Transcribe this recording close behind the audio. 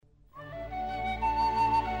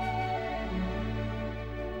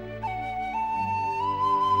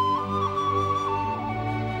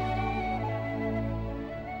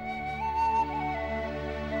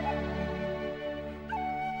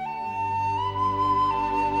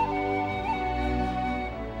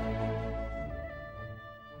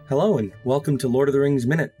Hello and welcome to Lord of the Rings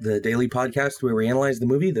Minute, the daily podcast where we analyze the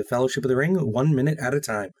movie The Fellowship of the Ring 1 minute at a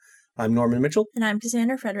time. I'm Norman Mitchell. And I'm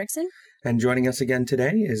Cassandra Fredrickson. And joining us again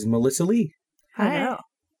today is Melissa Lee. Hi. Hello.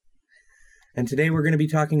 And today we're going to be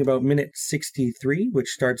talking about minute 63, which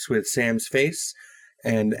starts with Sam's face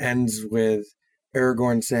and ends with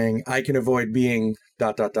Aragorn saying, "I can avoid being ...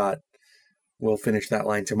 We'll finish that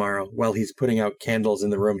line tomorrow while he's putting out candles in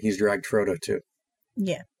the room he's dragged Frodo to.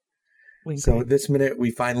 Yeah. So this minute,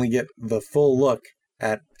 we finally get the full look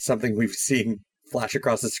at something we've seen flash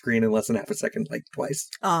across the screen in less than half a second, like twice.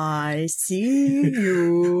 I see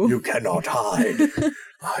you. You cannot hide.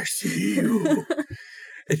 I see you.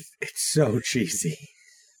 It's so cheesy.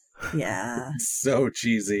 Yeah. It's so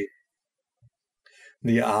cheesy.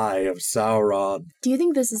 The eye of Sauron. Do you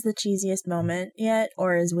think this is the cheesiest moment yet,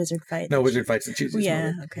 or is Wizard Fight? No, Wizard Fight's the cheesiest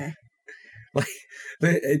Yeah, moment. okay. Like,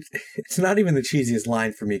 it's not even the cheesiest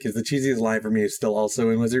line for me, because the cheesiest line for me is still also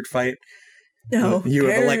in Wizard Fight. No. You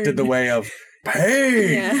have elected the way of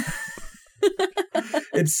pain. Yeah.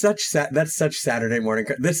 It's such that's such Saturday morning.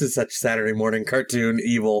 This is such Saturday morning cartoon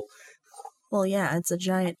evil. Well, yeah, it's a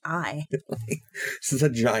giant eye. This is a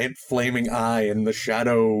giant flaming eye in the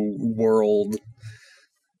shadow world.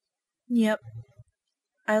 Yep.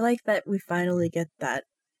 I like that we finally get that.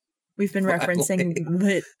 We've been referencing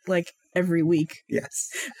it like every week. Yes.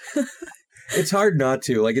 It's hard not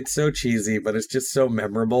to. Like, it's so cheesy, but it's just so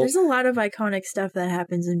memorable. There's a lot of iconic stuff that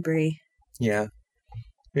happens in Bree. Yeah.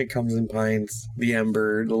 It comes in pints. The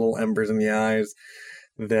ember, the little embers in the eyes.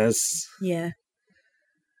 This. Yeah.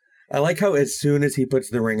 I like how as soon as he puts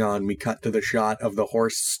the ring on, we cut to the shot of the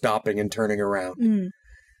horse stopping and turning around. Mm.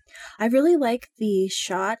 I really like the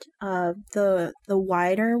shot of the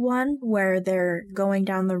wider one where they're going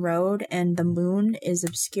down the road and the moon is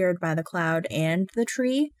obscured by the cloud and the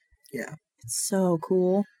tree. Yeah. It's so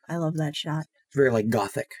cool. I love that shot. It's very, like,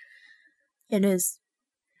 gothic. It is.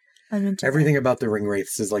 I'm into Everything about the ring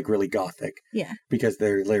wraiths is, like, really gothic. Yeah. Because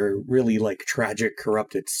they're really, like, tragic,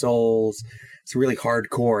 corrupted souls. It's really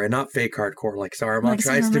hardcore, and not fake hardcore like Saruman Like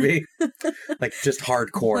tries to Saruman. be. Like, just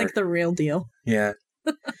hardcore. Like the real deal. Yeah.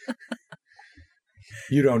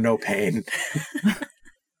 You don't know pain.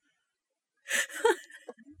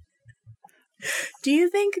 Do you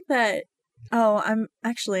think that... Oh, I'm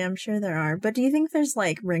sure there are. But do you think there's,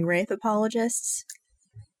 like, ring wraith apologists?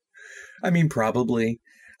 I mean, probably.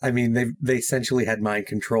 I mean, they essentially had mind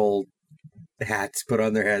control hats put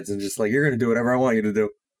on their heads and just like, you're going to do whatever I want you to do.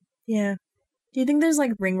 Yeah. Do you think there's,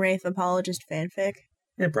 like, ring wraith apologist fanfic?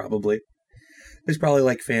 Yeah, probably. There's probably,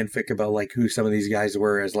 like, fanfic about, like, who some of these guys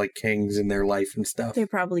were as, like, kings in their life and stuff. They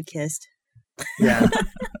probably kissed. Yeah.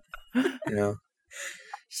 You know,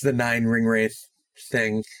 it's the 9 ring wraith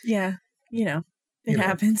thing. Yeah. You know, it You know.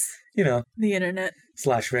 happens. You know, The internet.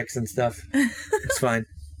 /fics and stuff. It's fine.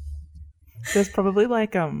 There's probably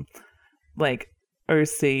like OC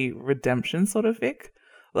redemption sort of fic.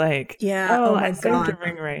 Like, Yeah, oh my I saved God. a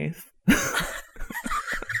ring wraith.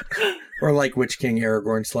 Or like Witch King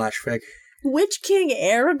Aragorn /fic. Witch King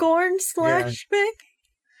Aragorn /fic?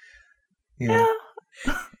 You know,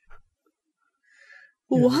 Yeah.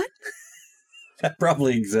 What? that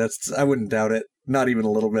probably exists. I wouldn't doubt it. Not even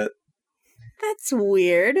a little bit. That's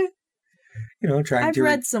weird. You know, trying I've to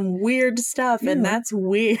read some weird stuff, and Yeah. that's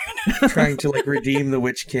weird. trying to like redeem the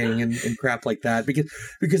Witch King and crap like that,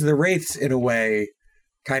 because the wraiths in a way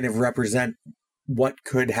kind of represent what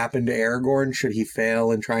could happen to Aragorn should he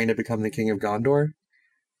fail in trying to become the King of Gondor.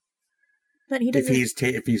 But he If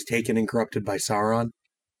doesn't. if he's taken and corrupted by Sauron,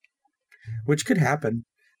 which could happen.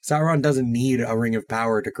 Sauron doesn't need a ring of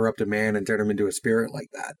power to corrupt a man and turn him into a spirit like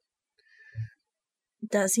that.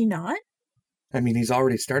 Does he not? I mean, he's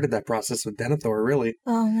already started that process with Denethor, really,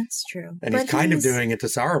 Oh, that's true. and But he's kind of doing it to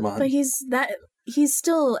Saruman, But he's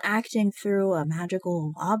still acting through a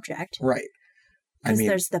magical object. right? I Because mean,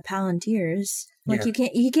 there's the Palantirs. Like Yeah.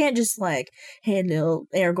 he can't just like, hey little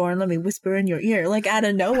Aragorn, let me whisper in your ear, like out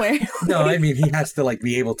of nowhere. no, I mean he has to like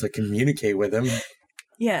be able to communicate with him,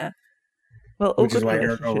 Yeah. Well, which is awkward why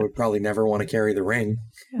Aragorn relationship. would probably never want to carry the ring.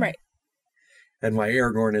 Right. And why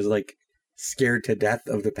Aragorn is like scared to death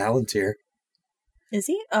of the Palantir. Is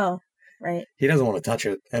he? Oh, right. He doesn't want to touch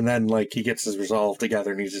it. And then like he gets his resolve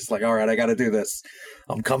together and he's just like, all right, I got to do this.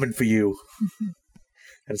 I'm coming for you.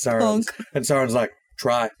 And Sauron's like,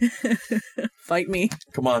 try. Fight me.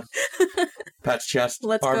 Come on. Pat's chest.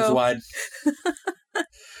 Let's arms go. wide.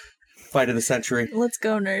 Fight of the century. Let's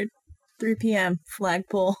go, nerd. 3 p.m.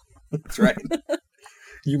 Flagpole. That's right.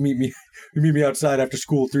 You meet me outside after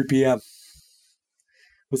school 3 p.m.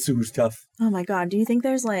 We'll see who's tough. Oh my god, do you think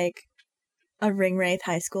there's like a Ringwraith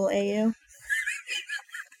High School AU?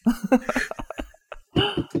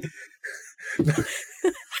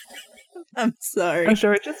 I'm sorry. I'm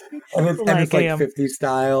sure it just And it's like like a, 50s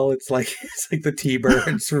style. It's like the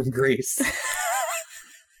T-Birds from Greece.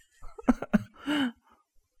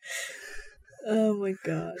 Oh my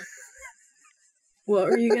god. What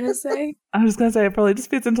were you gonna say? I was gonna say it probably just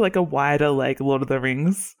fits into like a wider like Lord of the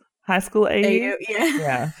Rings high school AU. Yeah.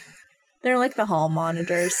 Yeah. They're like the hall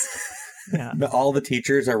monitors. Yeah. All the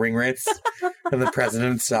teachers are ring wraiths, and the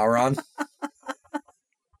president is Sauron.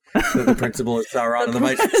 So the principal is Sauron, and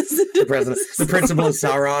the principal is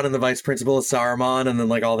Sauron, and the vice principal is Saruman, and then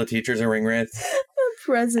like all the teachers are ring wraiths. The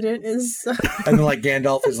president is. And then like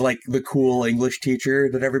Gandalf is like the cool English teacher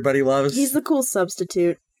that everybody loves. He's the cool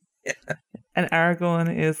substitute. And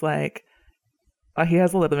Aragorn is like, oh, he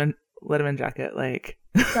has a Letterman jacket. Like,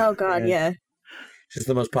 Oh god, yeah. Just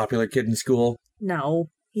the most popular kid in school. No,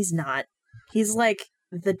 he's not. He's like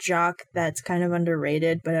the jock that's kind of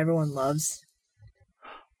underrated, but everyone loves.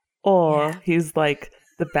 or Yeah. he's like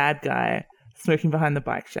the bad guy smoking behind the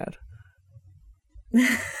bike shed.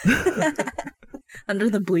 Under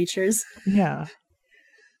the bleachers. Yeah.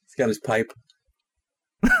 He's got his pipe.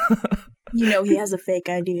 You know he has a fake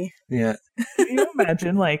ID. Yeah. Can you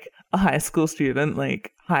imagine like a high school student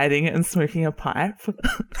like hiding it and smoking a pipe?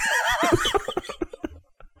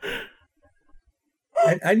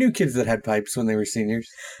 I knew kids that had pipes when they were seniors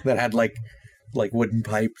that had like wooden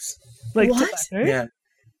pipes. Like What? tobacco? Yeah.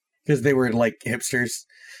 Because they were like hipsters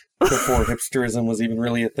before hipsterism was even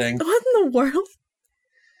really a thing. What in the world?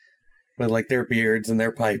 With like their beards and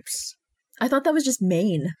their pipes. I thought that was just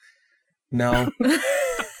Maine. No.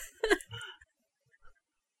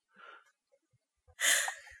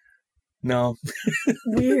 No.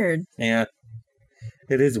 Weird. Yeah.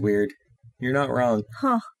 It is weird. You're not wrong.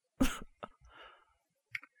 Huh.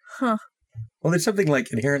 Huh. Well, there's something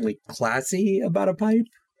like inherently classy about a pipe.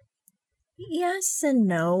 Yes and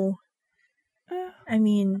no. I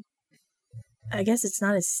mean, I guess it's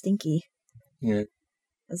not as stinky Yeah.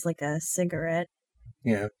 as like a cigarette.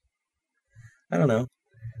 Yeah. I don't know.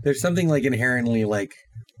 There's something like inherently like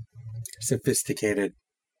sophisticated.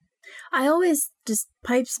 I always just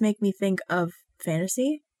pipes make me think of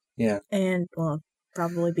fantasy. Yeah. And well,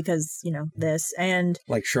 probably because, you know, this and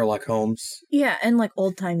Like Sherlock Holmes. yeah, and like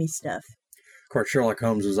old-timey stuff. Of course, Sherlock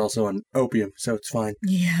Holmes was also on opium, so it's fine.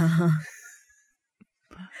 Yeah.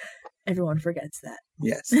 Everyone forgets that.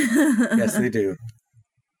 Yes. Yes, they do.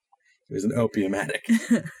 He was an opium addict.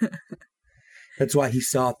 That's why he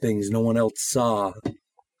saw things no one else saw.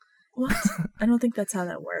 What? I don't think that's how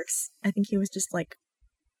that works. I think he was just like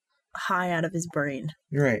high out of his brain.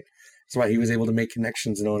 You're right. That's why he was able to make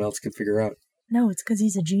connections no one else could figure out. No, it's because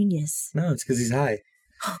he's a genius. No, it's because he's high.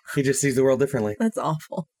 He just sees the world differently. That's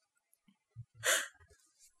awful.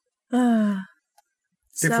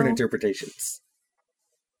 Different interpretations.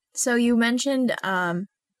 So you mentioned a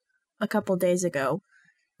couple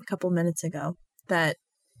minutes ago, that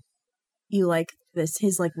you like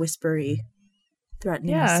his like whispery,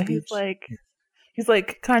 threatening Yeah, speech. he's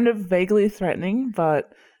like kind of vaguely threatening, but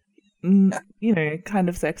you know, kind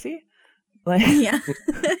of sexy. Like Yeah.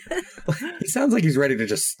 He sounds like he's ready to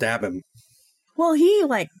just stab him. Well, he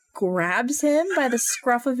like grabs him by the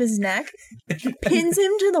scruff of his neck, pins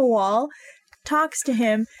him to the wall, talks to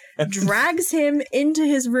him, drags him into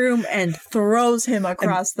his room, and throws him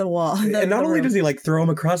across the wall. And not only does he like throw him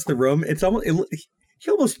across the room, it's almost he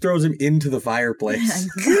almost throws him into the fireplace.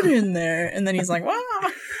 Get in there, and then he's like, "Wah!"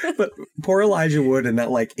 But poor Elijah Wood and that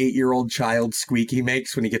like 8-year-old child squeak he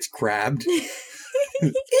makes when he gets grabbed.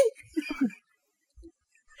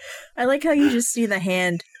 I like how you just see the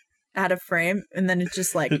hand out of frame, and then it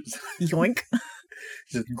just like yoink.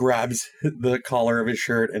 Just grabs the collar of his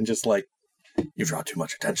shirt and just like, you draw too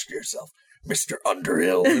much attention to yourself, Mr.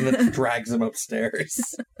 Underhill, and then drags him upstairs.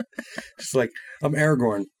 Just like, I'm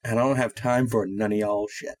Aragorn, and I don't have time for none of y'all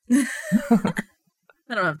shit.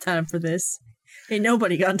 I don't have time for this. Ain't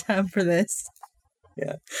nobody got time for this.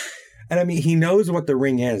 Yeah. And I mean, he knows what the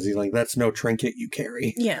ring is. He's like, that's no trinket you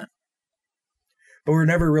carry. Yeah. But we're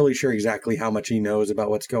never really sure exactly how much he knows about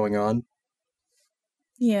what's going on.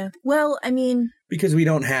 Yeah. Well, I mean, Because we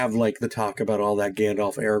don't have, like, the talk about all that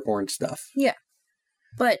Gandalf Aragorn stuff.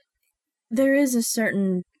 but there is a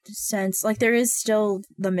certain sense, like, there is still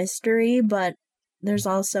the mystery, but there's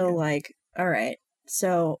also, like, all right,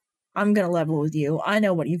 so I'm gonna level with you. I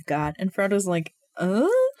know what you've got. And Frodo's like,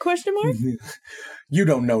 question mark? You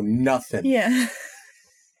don't know nothing. Yeah.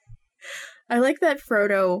 I like that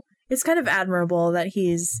Frodo, it's kind of admirable that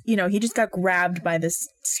he's, you know, he just got grabbed by this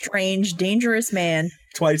strange, dangerous man.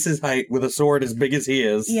 Twice his height with a sword as big as he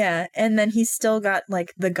is. Yeah, and then he's still got,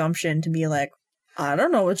 like, the gumption to be like, I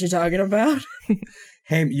don't know what you're talking about.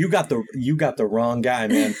 Hey, you got the wrong guy,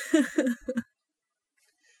 man.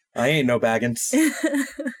 I ain't no Baggins.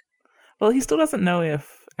 Well, he still doesn't know if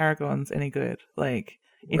Aragorn's any good. Like,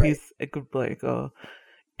 if Right. he's a good bloke or...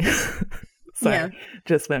 Sorry,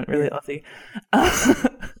 just went really Aussie.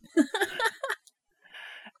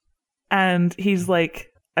 And he's like,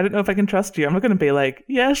 I don't know if I can trust you. I'm not going to be like,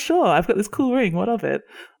 yeah, sure, I've got this cool ring. What of it?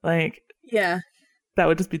 Like, Yeah. that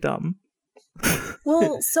would just be dumb.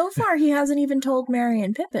 Well, so far he hasn't even told Merry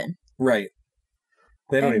and Pippin. Right.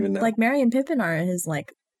 They don't And, even know. Like, Merry and Pippin are his,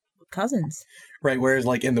 like, cousins. Right, whereas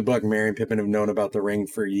like in the book, Merry and Pippin have known about the ring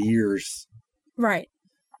for years. Right.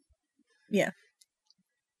 Yeah.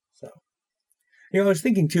 So, I was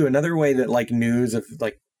thinking too, another way that like news of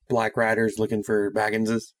like Black Riders looking for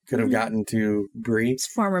Bagginses could have gotten to Bree It's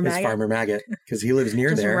Farmer is Maggot. Farmer Maggot, because he lives near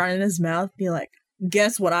Just there. run in his mouth, be like,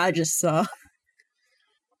 guess what I just saw.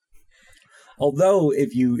 Although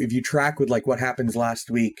if you track with like what happens last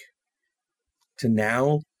week to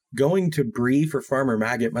now, going to Bree for Farmer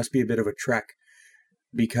Maggot must be a bit of a trek,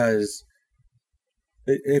 because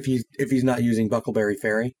if he's not using Buckleberry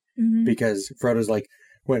Ferry, Mhm. because Frodo's like,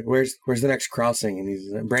 where's the next crossing? And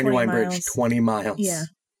he's Brandywine 20 Bridge, miles. 20 miles. Yeah.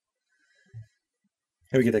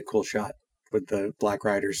 And we get that cool shot with the Black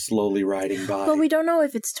Riders slowly riding by. But we don't know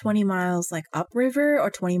if it's 20 miles, like, upriver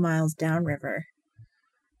or 20 miles downriver.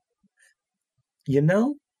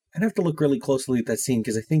 I'd have to look really closely at that scene,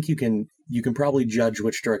 because I think you can probably judge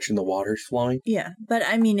which direction the water's flowing. Yeah. But,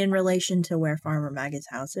 I mean, in relation to where Farmer Maggot's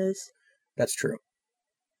house is, That's true.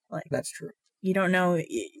 Like- That's true. you don't know.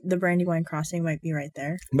 The Brandywine crossing might be right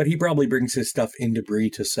there. But he probably brings his stuff into Bree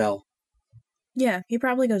to sell. Yeah, he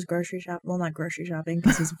probably goes grocery shop. Well, not grocery shopping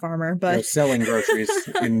because he's a farmer, You know, but selling groceries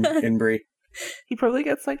in Bree. He probably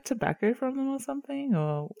gets like tobacco from them or something,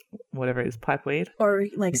 or whatever it is, pipe weed. or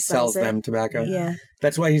like He sells it. them tobacco. Yeah,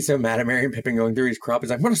 That's why he's so mad at Merry and Pippin going through his crop. He's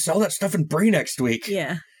like, I'm going to sell that stuff in Bree next week.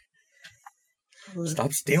 yeah.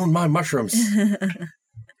 Stop stealing my mushrooms.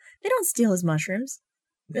 They don't steal his mushrooms.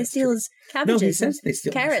 They That's steal true. his No, cabbages, he says they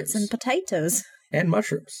steal carrots, and mushrooms. potatoes. And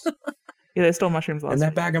mushrooms. Yeah, they stole mushrooms last And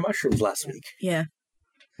that bag of mushrooms last week. Yeah,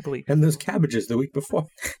 week. And those cabbages the week before.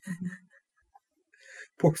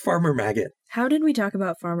 Poor Farmer Maggot. how did we talk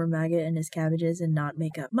about Farmer Maggot and his cabbages and not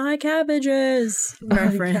make up my cabbages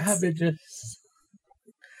reference? Cabbages.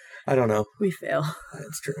 I don't know. We fail.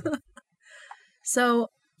 That's true. So,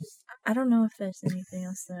 I don't know if there's anything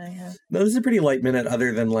else that I have. No, this is a pretty light minute,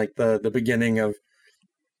 other than like the beginning of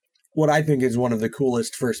what I think is one of the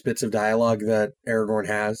coolest first bits of dialogue that Aragorn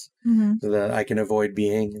has, Mm-hmm. that I can avoid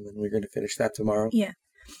being, and then we're going to finish that tomorrow. Yeah.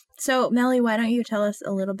 So, Melly, why don't you tell us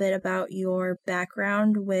a little bit about your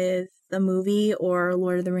background with the movie or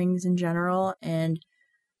Lord of the Rings in general, and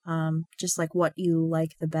just like what you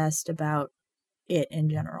like the best about it in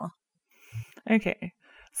general? Okay,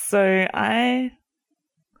 so I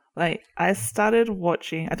started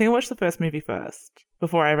watching. I think I watched the first movie first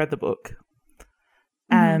before I read the book,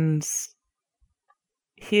 and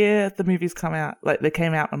here the movies come out. Like they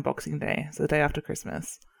came out on Boxing Day, so the day after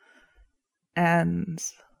Christmas, and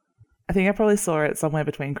I think I probably saw it somewhere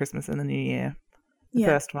between Christmas and the New Year, the Yeah.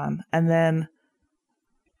 first one, and then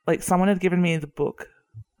like someone had given me the book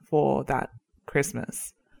for that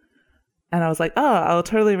Christmas, and I was like, oh, I'll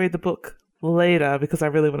totally read the book later because I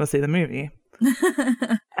really want to see the movie.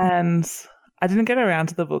 And I didn't get around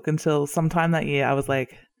to the book until sometime that year. I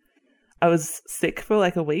was sick for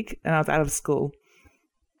like a week and I was out of school.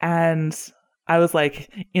 And I was like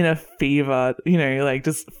in a fever, like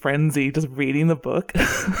just frenzy, just reading the book.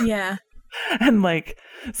 Yeah. And like,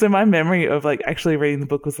 so my memory of like actually reading the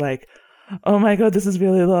book was like, oh my God, this is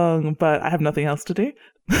really long, but I have nothing else to do.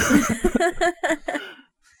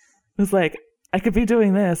 It was like, I could be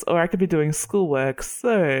doing this or I could be doing schoolwork.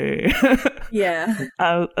 So Yeah.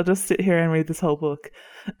 I'll just sit here and read this whole book.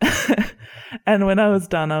 And when I was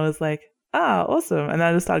done, I was like, awesome. And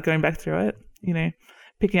I just started going back through it,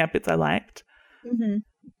 picking up bits I liked. Mm-hmm.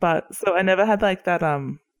 But so I never had like that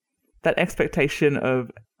expectation of,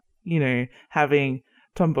 having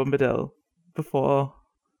Tom Bombadil before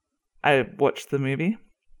I watched the movie,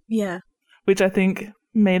 Yeah. which I think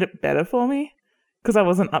made it better for me because I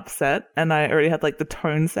wasn't upset and I already had like the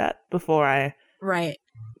tone set before I Right.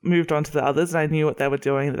 moved on to the others, and I knew what they were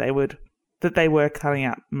doing, that they were cutting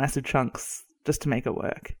out massive chunks just to make it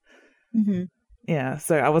work. Mm-hmm. Yeah,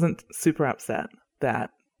 so I wasn't super upset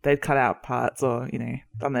that they'd cut out parts or,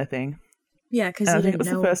 done their thing. Yeah, because And you I think didn't it was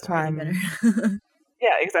the know first any time- better.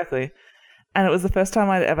 Yeah, exactly. And it was the first time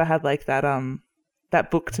I'd ever had like that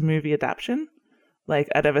book to movie adaptation. Like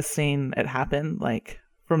I'd ever seen it happen, like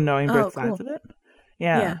from knowing both sides cool. of it.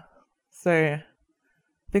 Yeah. Yeah. So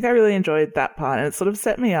think I really enjoyed that part, and it sort of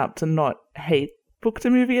set me up to not hate book to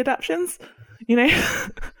movie adaptations. You know?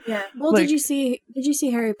 Yeah. Well, Like- did you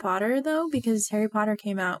see Harry Potter though? Because Harry Potter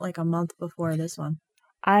came out like a month before this one.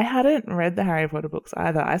 I hadn't read the Harry Potter books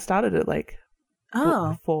either. I started at like Oh,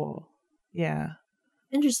 book 4. Yeah.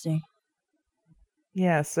 interesting.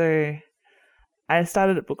 Yeah, so I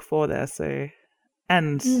started at book 4 there, so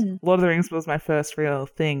and Lord of the Rings was my first real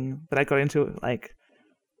thing that I got into, like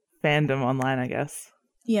fandom online, I guess.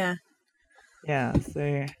 Yeah. Yeah,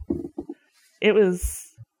 so it was,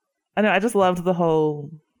 I know, I just loved the whole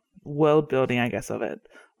world building, I guess, of it.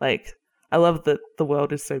 Like, I love that the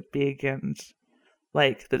world is so big and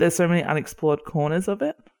like that there's so many unexplored corners of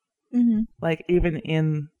it. Mm-hmm. Like, even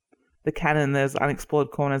in the canon, there's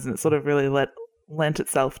unexplored corners, and it sort of really lent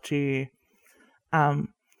itself to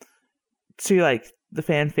like the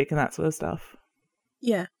fanfic and that sort of stuff.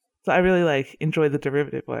 Yeah. So I really like enjoy the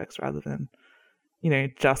derivative works rather than, you know,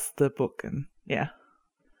 just the book. And yeah.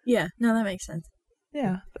 Yeah. No, that makes sense.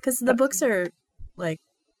 Yeah. Because the books are like,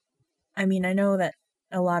 I mean, I know that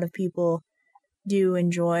a lot of people do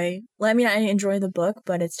enjoy. Well, I mean, I enjoy the book,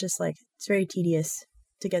 but it's just like it's very tedious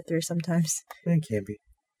to get through sometimes. It can be.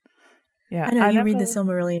 Yeah. I know you read the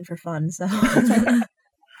Silmarillion for fun, so.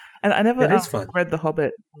 And I never It is fun. read The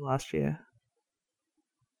Hobbit last year.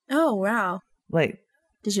 Oh wow! Like,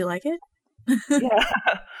 Did you like it? yeah.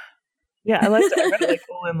 Yeah, I liked it. I read it like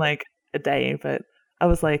all in like a day, but I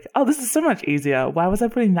was like, oh, this is so much easier. Why was I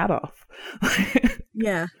putting that off?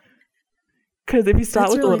 Yeah. Because if you start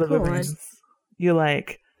That's with really Lord of the cool. Rings, you're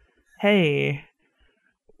like, hey,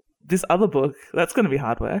 this other book, that's going to be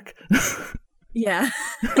hard work. Yeah.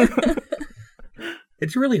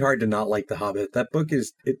 It's really hard to not like The Hobbit. That book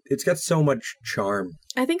is, it's got so much charm.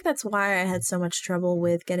 I think that's why I had so much trouble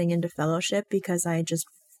with getting into Fellowship, because I just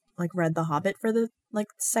like read The Hobbit for the like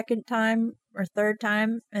second time or third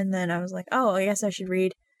time, and then I was like, oh, I guess I should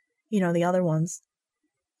read, you know, the other ones.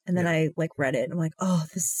 And then Yeah. I like read it and I'm like, oh,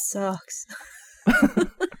 this sucks.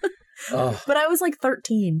 Oh, But I was like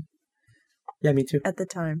 13 yeah, me too. at the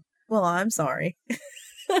time. Well, I'm sorry.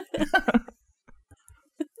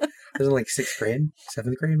 I was in like 6th grade,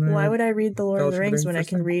 7th grade. when I Why read- would I read The Lord of the Fellowship of the Rings Ring when I first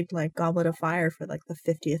can time? read like Goblet of Fire for like the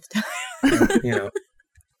 50th time? You know,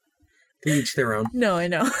 to each their own. No, I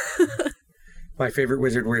know. My favorite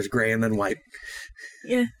wizard wears gray and then white.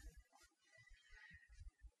 Yeah.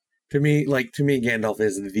 To me, Gandalf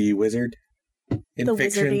is the wizard in The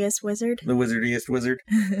fiction. wizardiest wizard. The wizardiest wizard.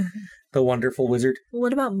 The wonderful wizard.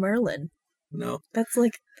 What about Merlin? No. That's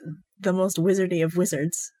like the most wizardy of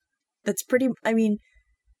wizards. That's pretty, I mean,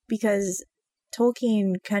 because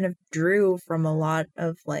Tolkien kind of drew from a lot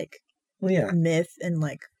of like Well, yeah. myth and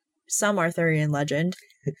like some Arthurian legend.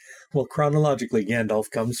 Well, chronologically, Gandalf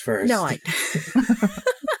comes first. No, I.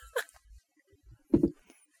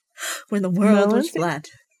 When the world Merlin was seems- flat.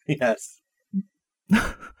 Yes.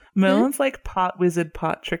 Merlin's like part wizard,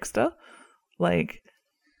 part trickster. Like,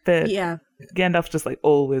 but Yeah. Gandalf's just like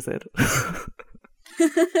all wizard.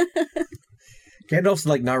 Gandalf's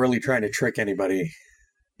like not really trying to trick anybody.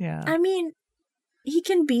 Yeah. I mean, he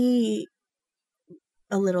can be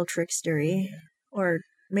a little trickstery, or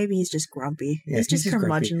maybe he's just grumpy. Yeah, he's just grumpy.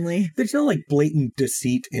 curmudgeonly. There's no like blatant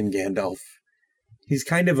deceit in Gandalf. He's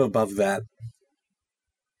kind of above that.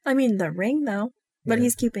 I mean, the ring, though. But Yeah.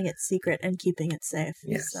 he's keeping it secret and keeping it safe.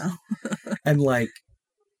 Yes. So. And like,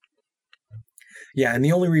 yeah, and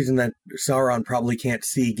the only reason that Sauron probably can't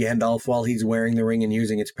see Gandalf while he's wearing the ring and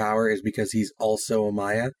using its power is because he's also a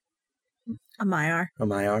Maya. A Maiar. A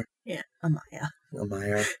Maiar. Yeah, a Maya. A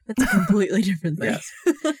Maiar. That's a completely different thing.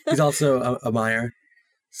 Yes. He's also a Maiar.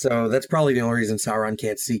 So that's probably the only reason Sauron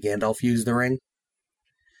can't see Gandalf use the ring.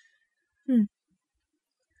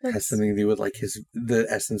 Has That's- something to do with like the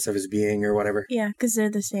essence of his being or whatever. yeah, because they're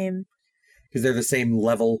the same Because they're the same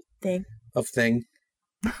level thing. of thing.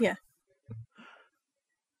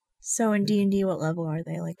 So in D&D, what level are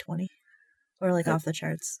they? Like 20? Or like off the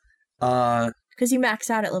charts? Because you max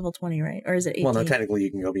out at level 20, right? Or is it 18? Well, no, technically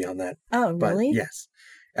you can go beyond that. Oh, But really? yes.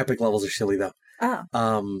 Epic levels are silly though.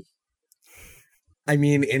 Oh, I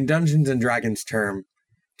mean, in Dungeons and Dragons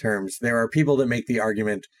terms, there are people that make the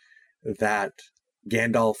argument that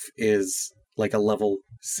Gandalf is like a level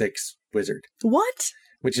 6 wizard, what?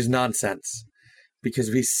 which is nonsense.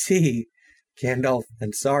 Because we see Gandalf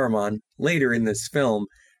and Saruman later in this film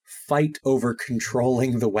fight over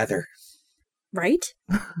controlling the weather. Right?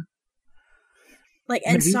 Like,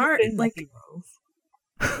 and Maybe Sar, he's been like, lucky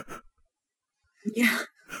rolls. yeah.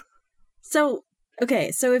 So,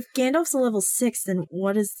 okay, so if Gandalf's a level 6, then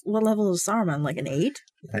what level is Saruman? Like an 8?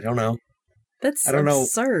 I don't know. That's I don't know.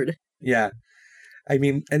 absurd. Yeah. I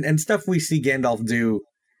mean, and stuff we see Gandalf do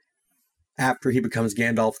after he becomes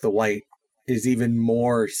Gandalf the White is even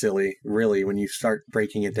more silly, really, when you start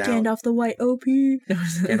breaking it down. Gandalf the White OP.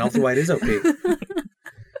 Gandalf the White is OP.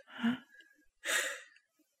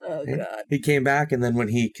 Oh, God. He came back, and then when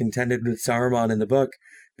he contended with Saruman in the book,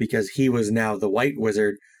 because he was now the White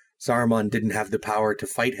Wizard, Saruman didn't have the power to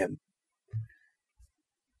fight him.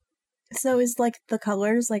 So is, like, the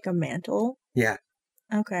colors like a mantle? Yeah.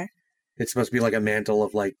 Okay. It's supposed to be like a mantle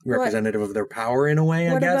of, like, representative of their power in a way,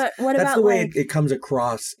 I guess. What That's about, the way like... it comes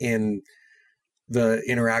across in the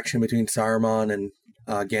interaction between Saruman and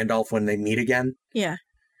Gandalf when they meet again. Yeah.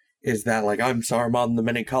 Is that, like, I'm Saruman the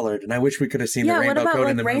Many-Colored, and I wish we could have seen the Rainbow Code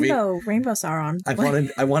in the movie. Rainbow Sauron?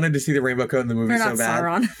 I wanted to see the Rainbow Code in the movie so bad.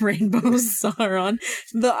 Sauron, Rainbow Sauron.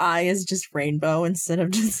 The eye is just rainbow instead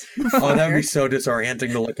of just fire. Oh, that would be so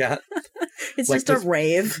disorienting to look at. It's like just a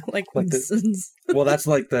rave. Well, that's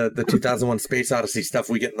like the 2001 Space Odyssey stuff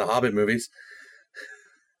we get in the Hobbit movies.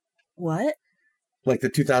 What? Like the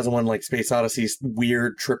 2001 like Space Odyssey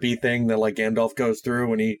weird trippy thing that like Gandalf goes through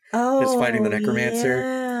when he is fighting the Necromancer.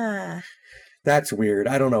 Yeah. That's weird.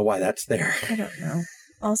 I don't know why that's there. I don't know.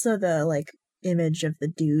 Also the like image of the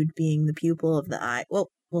dude being the pupil of the eye. Well,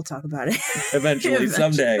 we'll talk about it. Eventually.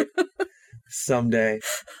 Someday.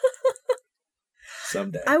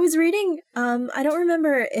 Someday. I was reading, I don't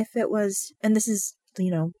remember if it was, and this is,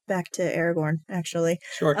 back to Aragorn, actually.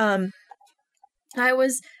 Sure. I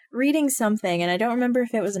was reading something, and I don't remember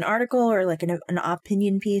if it was an article or like an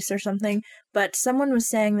opinion piece or something, but someone was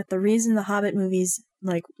saying that the reason the Hobbit movies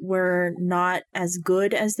like were not as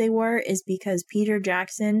good as they were is because Peter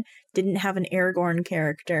Jackson didn't have an Aragorn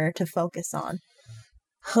character to focus on.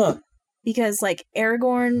 Huh. Because like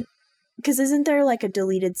Aragorn, because isn't there like a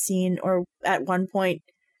deleted scene, or at one point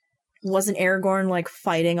wasn't Aragorn like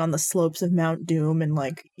fighting on the slopes of Mount Doom and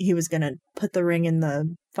like he was gonna put the ring in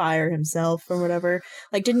the fire himself or whatever?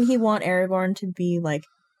 Like, didn't he want Aragorn to be like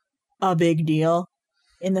a big deal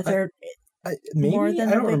in the third? Maybe I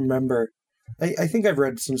don't remember. I think I've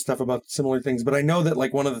read some stuff about similar things, but I know that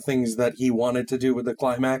like one of the things that he wanted to do with the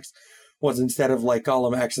climax was instead of like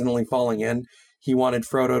Gollum accidentally falling in, he wanted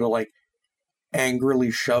Frodo to like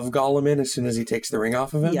angrily shove Gollum in as soon as he takes the ring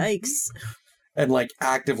off of him. Yikes. And like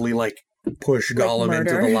actively like push Gollum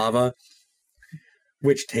into the lava,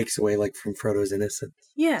 which takes away like from Frodo's innocence.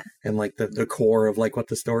 Yeah. And like the core of like what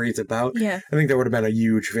the story is about. Yeah. I think there would have been a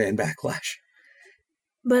huge fan backlash.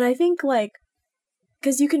 But I think like,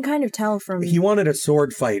 because you can kind of tell from... He wanted a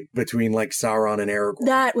sword fight between like Sauron and Aragorn.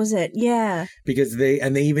 That was it, yeah. Because they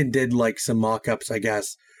even did like some mock-ups, I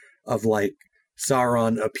guess, of like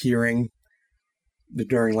Sauron appearing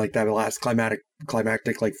during like that last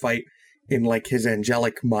climactic like fight in like his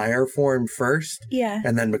angelic Maiar form first. Yeah.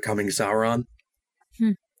 And then becoming Sauron.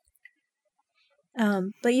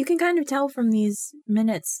 But you can kind of tell from these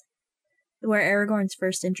minutes where Aragorn's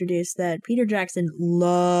first introduced that Peter Jackson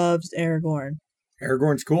loves Aragorn.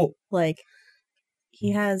 Aragorn's cool. Like,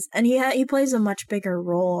 he has, and he plays a much bigger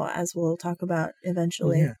role, as we'll talk about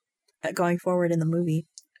eventually, going forward in the movie.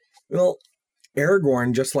 Well,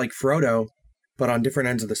 Aragorn, just like Frodo, but on different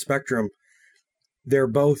ends of the spectrum, they're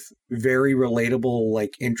both very relatable,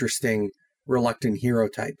 like, interesting, reluctant hero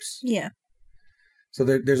types. Yeah. So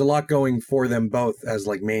there's a lot going for them both as,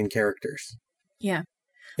 like, main characters. Yeah.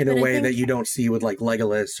 In a way that you don't see with, like,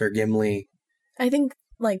 Legolas or Gimli. I think,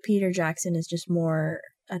 like, Peter Jackson is just more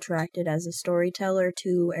attracted as a storyteller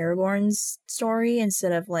to Aragorn's story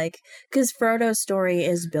instead of, like... Because Frodo's story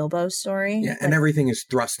is Bilbo's story. Yeah, and everything is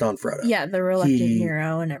thrust on Frodo. Yeah, the reluctant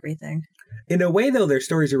hero and everything. In a way, though, their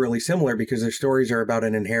stories are really similar because their stories are about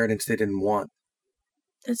an inheritance they didn't want.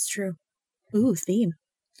 That's true. Ooh, theme.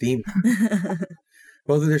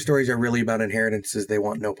 Both of their stories are really about inheritances they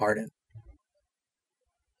want no part in.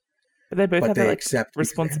 But they both have they like accept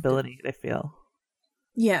responsibility, they feel.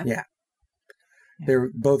 Yeah. Yeah.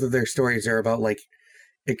 Both of their stories are about like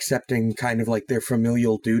accepting kind of like their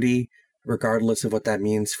familial duty, regardless of what that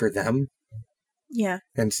means for them. Yeah.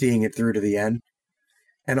 And seeing it through to the end.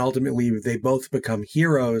 And ultimately, they both become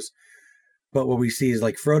heroes. But what we see is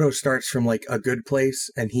like Frodo starts from like a good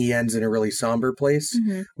place and he ends in a really somber place,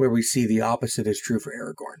 where we see the opposite is true for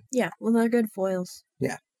Aragorn. Yeah. Well, they're good foils.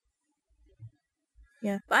 Yeah.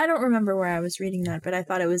 Yeah. I don't remember where I was reading that, but I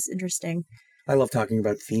thought it was interesting. I love talking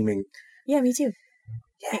about theming. Yeah, me too.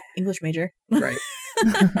 Yeah. English major. Right.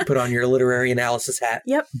 Put on your literary analysis hat.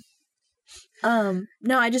 Yep.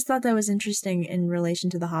 No, I just thought that was interesting in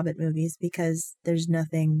relation to the Hobbit movies because there's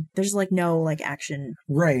like no like action.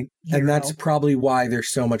 Right. Hero. And that's probably why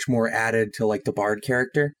there's so much more added to like the Bard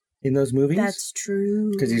character in those movies. That's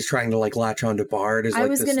true. Because he's trying to like latch onto Bard as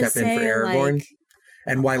like the step in for Aragorn. Like,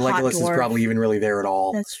 And why Hot Legolas is dwarf. probably even really there at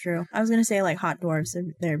all. That's true. I was gonna say like hot dwarves are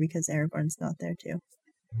there because Aragorn's not there too.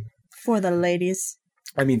 For the ladies.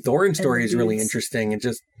 I mean, Thorin's And story the is really dudes. interesting and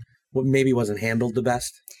just maybe wasn't handled the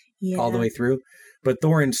best Yeah. all the way through. But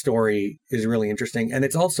Thorin's story is really interesting. And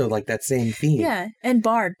it's also like that same theme. Yeah, and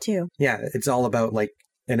Bard too. Yeah, it's all about like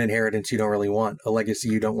an inheritance you don't really want, a legacy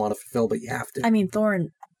you don't want to fulfill, but you have to. I mean, Thorin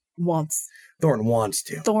wants Thorin wants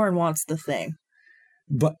to. the thing.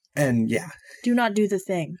 But, and yeah, Do not do the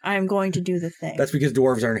thing. I am going to do the thing. that's because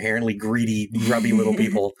dwarves are inherently greedy, grubby little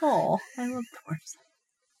people. Oh, I love dwarves.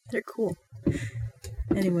 They're cool.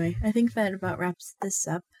 Anyway, I think that about wraps this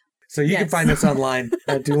up. So you can Yes. find us online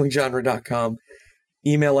at duelinggenre.com.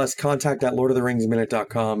 Email us,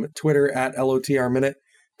 contact@lordoftheringsminute.com. Twitter @LOTRminute.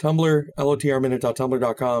 Tumblr,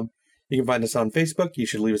 lotrminute.tumblr.com. You can find us on Facebook. You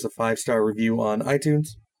should leave us a 5-star review on iTunes.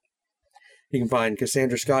 You can find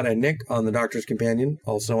Cassandra, Scott, and Nick on The Doctor's Companion,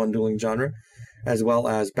 also on Dueling Genre, as well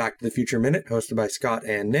as Back to the Future Minute, hosted by Scott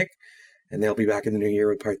and Nick. And they'll be back in the new year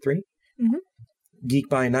with part 3. Mhm. Geek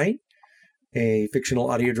by Night, a fictional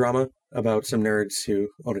audio drama about some nerds who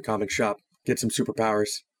own a comic shop, get some superpowers.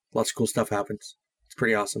 Lots of cool stuff happens. It's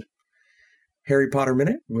pretty awesome. Harry Potter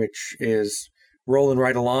Minute, which is rolling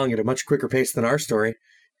right along at a much quicker pace than our story.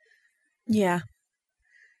 Yeah.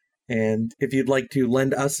 And if you'd like to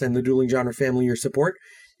lend us and the Dueling Genre family your support,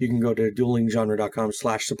 you can go to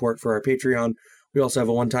duelinggenre.com/support for our Patreon. We also have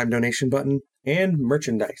a one-time donation button and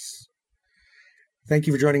merchandise. Thank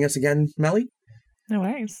you for joining us again, Melly. No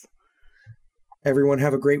worries. Everyone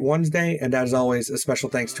have a great Wednesday, and as always, a special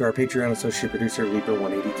thanks to our Patreon associate producer,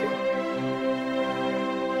 Leaper182.